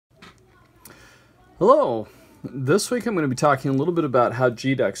Hello! This week I'm going to be talking a little bit about how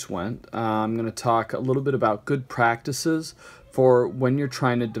GDEX went. I'm going to talk a little bit about good practices for when you're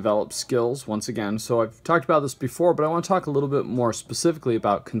trying to develop skills once again. So I've talked about this before, but I want to talk a little bit more specifically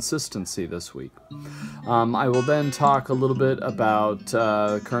about consistency this week. I will then talk a little bit about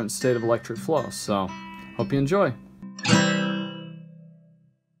the current state of Electric Flo. So hope you enjoy.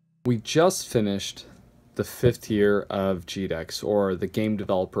 We just finished the 5th year of GDEX, or the Game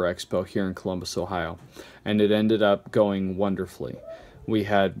Developer Expo here in Columbus, Ohio, and it ended up going wonderfully. We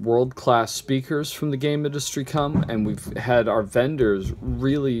had world-class speakers from the game industry come, and we've had our vendors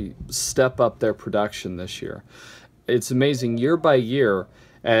really step up their production this year. It's amazing year by year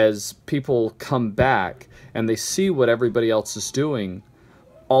as people come back and they see what everybody else is doing.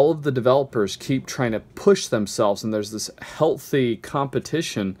 All of the developers keep trying to push themselves, and there's this healthy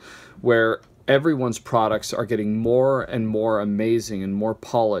competition where everyone's products are getting more and more amazing and more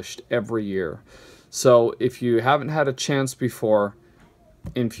polished every year. So if you haven't had a chance before,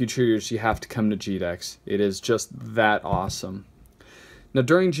 in future years you have to come to GDEX. It is just that awesome. Now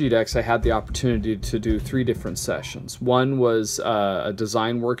during GDEX I had the opportunity to do 3 different sessions. One was a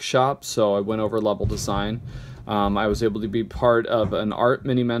design workshop, so I went over level design. I was able to be part of an art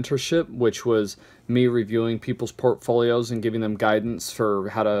mini mentorship, which was me reviewing people's portfolios and giving them guidance for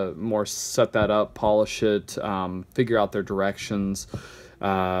how to more set that up, polish it, figure out their directions,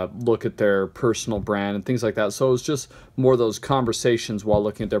 look at their personal brand and things like that. So it was just more of those conversations while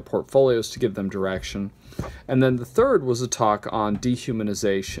looking at their portfolios to give them direction. And then the third was a talk on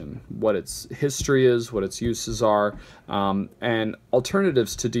dehumanization, what its history is, what its uses are, and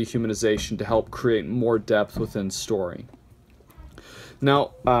alternatives to dehumanization to help create more depth within story.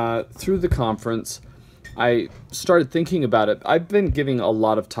 Now, through the conference, I started thinking about it. I've been giving a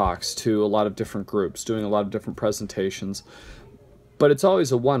lot of talks to a lot of different groups, doing a lot of different presentations, but it's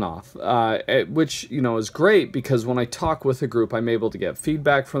always a one-off, which, you know, is great because when I talk with a group, I'm able to get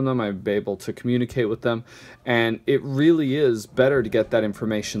feedback from them, I'm able to communicate with them, and it really is better to get that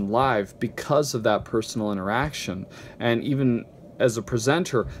information live because of that personal interaction. And even as a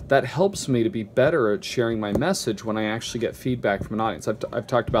presenter, that helps me to be better at sharing my message when I actually get feedback from an audience. I've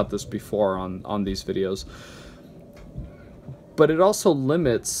talked about this before on these videos. But it also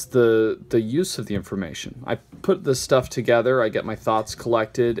limits the use of the information. I put this stuff together, I get my thoughts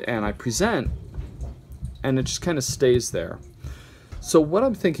collected, and I present, and it just kind of stays there. So what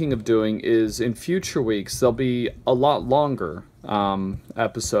I'm thinking of doing is in future weeks, there'll be a lot longer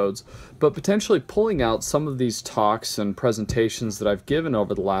episodes, but potentially pulling out some of these talks and presentations that I've given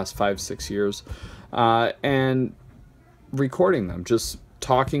over the last 5-6 years and recording them, just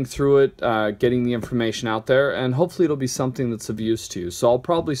talking through it, getting the information out there, and hopefully it'll be something that's of use to you. So I'll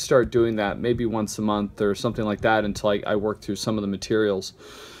probably start doing that maybe once a month or something like that until I work through some of the materials.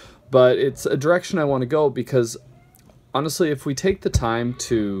 But it's a direction I want to go because honestly, if we take the time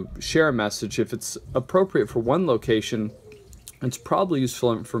to share a message, if it's appropriate for one location, it's probably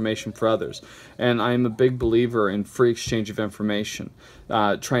useful information for others. And I'm a big believer in free exchange of information,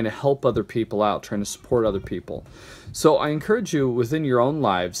 trying to help other people out, trying to support other people. So I encourage you within your own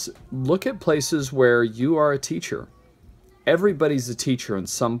lives, look at places where you are a teacher. Everybody's a teacher in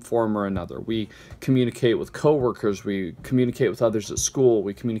some form or another. We communicate with coworkers, we communicate with others at school,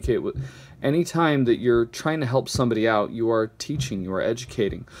 we communicate with... Anytime that you're trying to help somebody out, you are teaching, you are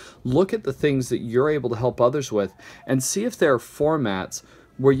educating. Look at the things that you're able to help others with and see if there are formats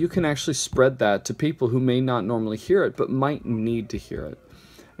where you can actually spread that to people who may not normally hear it but might need to hear it.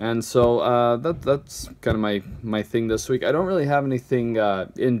 And so that's kind of my thing this week. I don't really have anything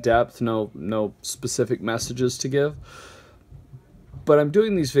in depth, no specific messages to give. But I'm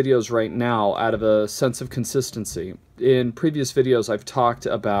doing these videos right now out of a sense of consistency. In previous videos, I've talked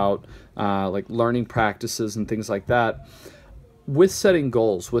about like learning practices and things like that. With setting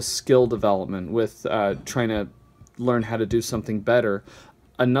goals, with skill development, with trying to learn how to do something better,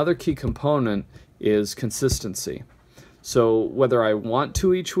 another key component is consistency. So whether I want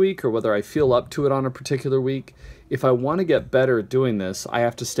to each week or whether I feel up to it on a particular week, if I want to get better at doing this, I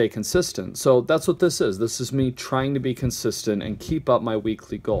have to stay consistent. So that's what this is. This is me trying to be consistent and keep up my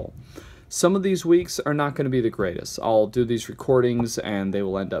weekly goal. Some of these weeks are not going to be the greatest. I'll do these recordings and they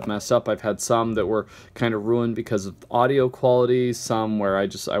will end up messed up. I've had some that were kind of ruined because of audio quality, some where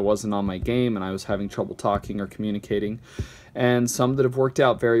I wasn't on my game and I was having trouble talking or communicating, and some that have worked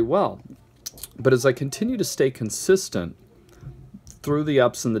out very well. But as I continue to stay consistent through the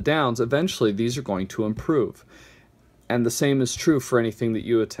ups and the downs, eventually these are going to improve. And the same is true for anything that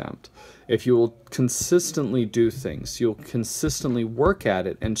you attempt. If you will consistently do things, you'll consistently work at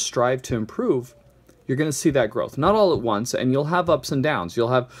it and strive to improve, you're going to see that growth. Not all at once, and you'll have ups and downs. You'll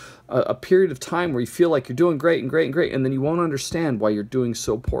have a period of time where you feel like you're doing great and great and great, and then you won't understand why you're doing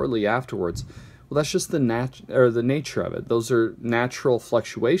so poorly afterwards. Well, that's just the nature of it. Those are natural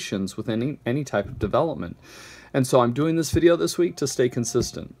fluctuations with any type of development. And so I'm doing this video this week to stay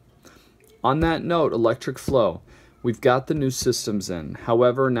consistent. On that note, Electric Flo, we've got the new systems in.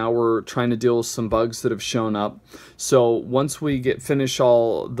 However, now we're trying to deal with some bugs that have shown up. So once we finish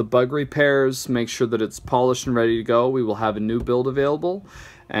all the bug repairs, make sure that it's polished and ready to go, we will have a new build available.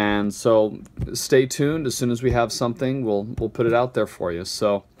 And so stay tuned. As soon as we have something, we'll put it out there for you.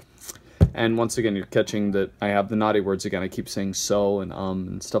 So, and once again, you're catching that I have the naughty words again. I keep saying so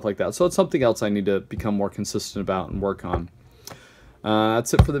and stuff like that. So it's something else I need to become more consistent about and work on.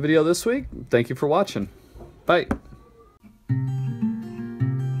 That's it for the video this week. Thank you for watching. Bye.